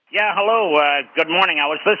Yeah, hello. Good morning.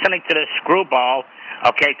 I was listening to the screwball,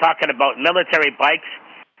 okay, talking about military bikes.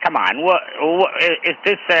 Come on, what is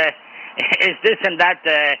this? Is this and that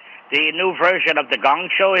the new version of the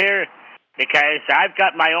Gong Show here? Because I've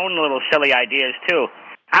got my own little silly ideas too.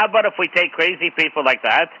 How about if we take crazy people like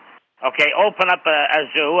that, okay, open up a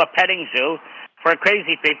zoo, a petting zoo for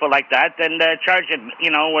crazy people like that, and charge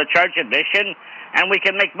admission, and we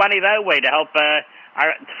can make money that way to help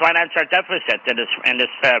finance our deficit in this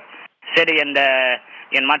city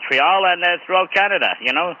in Montreal and throughout Canada.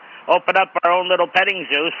 Open up our own little petting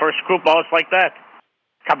zoos for screwballs like that.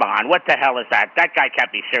 Come on, what the hell is that? That guy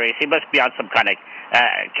can't be serious. He must be on some kind of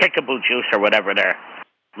kickaboo juice or whatever there.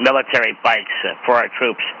 Military bikes for our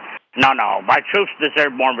troops. No, my troops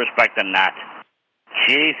deserve more respect than that.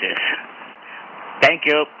 Jesus. Thank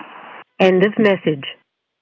you. End of message.